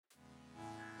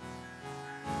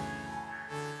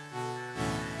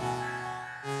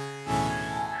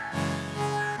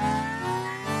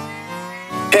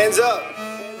Hands up.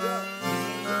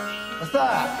 What's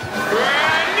up?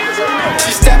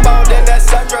 She step out in that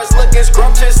sundress looking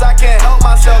scrumptious, I can't help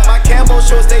myself. My camo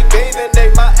shorts, they bathing, they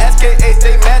my SKAs,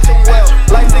 they matching well.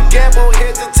 Life's a gamble,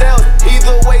 heads and tails.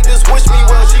 Either way, just wish me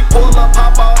well. She pull up,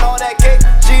 pop out all that cake.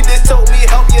 She just told me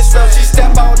help yourself. She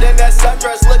step out in that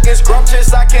sundress looking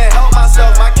scrumptious, I can't help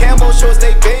myself. My camo shorts,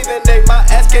 they bathing, they my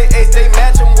SKAs, they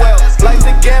matching well. Life's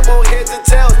a gamble, heads and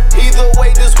tails. Either way,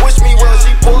 just wish me well.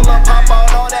 She pull up, pop out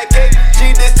all that cake.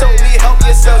 She just told me help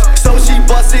yourself. So she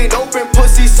busted open,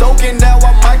 pussy soaking, now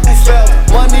I'm Michael Phelps.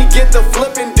 Money get the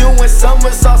flipping, doing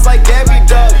somersaults like Gabby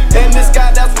Doug. And this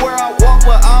guy, that's where I walk,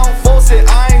 but I don't force it,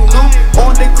 I ain't loop.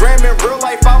 On the gram in real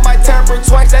life, I might tap her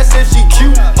twice, that's if she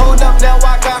cute. Hold up, now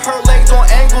I got her legs on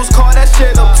angles, call that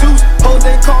shit obtuse. Hoes,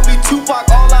 they call me Tupac,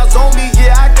 all eyes on me,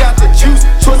 yeah, I got the juice.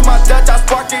 Twist my Dutch, I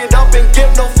spark it up and give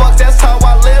no fucks, that's how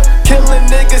I live. Killing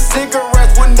niggas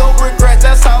cigarettes with no regrets,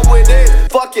 that's how it is.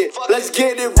 Fuck it, let's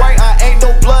get it right, I ain't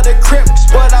no blood or crip,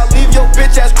 but I leave your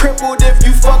bitch ass crippled if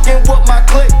you fucking with my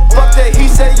clique. Fuck that he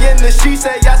say and the she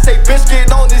say, I say bitch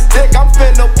get on this dick. I'm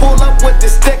finna pull up with the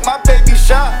stick, my baby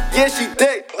shy, yeah she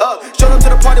thick. Showed up to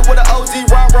the party with an OZ,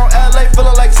 ride around LA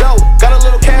feeling like Zoe. Got a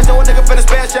little cash, no a nigga finna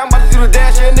smash, yeah I'm about to do the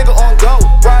dash, yeah nigga on go.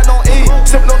 Riding on E,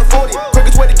 sipping on the 40,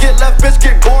 quickest way to get left, bitch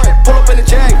get boring. Pull up in the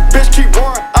Jag, bitch keep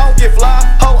roaring, I don't get fly,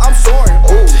 ho I'm soaring.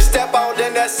 Ooh. She step out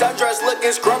in that sundress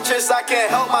looking scrumptious, I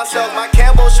can't help myself. My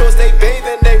camo shorts, they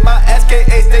bathing, they my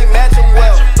SKAs, they matching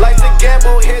well. Life's a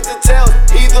gamble, heads and tails.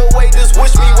 Either way, just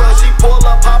wish me well. She pull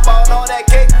up, pop out all that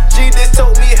cake. She just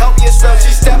told me help yourself.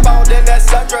 She step out in that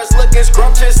sundress looking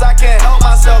scrumptious, I can't help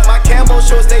myself. My camo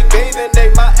shorts, they bathing, they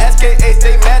my SKAs,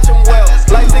 they matching well.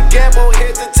 Life's a gamble,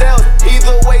 heads and tails.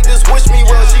 Either way, just wish me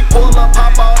well. She pull up,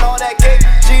 pop out all that cake.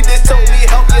 She just told me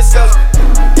help yourself.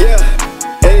 Yeah,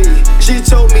 hey, she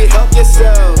told me help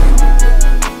yourself.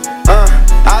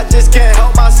 I just can't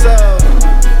help myself.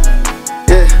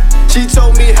 Yeah, she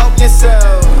told me help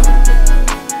yourself.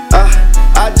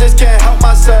 I just can't help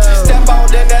myself. She step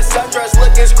out in that sundress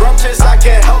looking scrumptious, I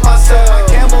can't help myself. My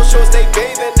camo shorts, they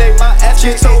bathing, they my SKAs.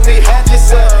 She told me help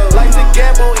yourself. Life's a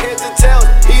gamble, heads and tails.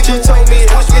 She told me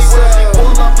help yourself. She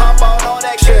pull up, pop out all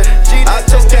that shit. I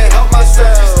just can't help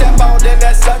myself. She step out in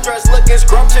that sundress looking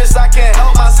scrumptious, I can't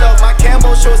help myself. My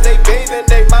camo shorts, they bathing,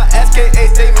 they my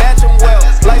SKAs, they matching well.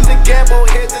 Life's a gamble,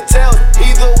 heads and tails.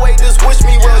 Either way, just wish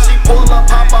me well. She pull up,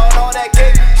 pop out all that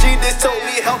cake. She just told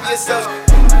me help yourself.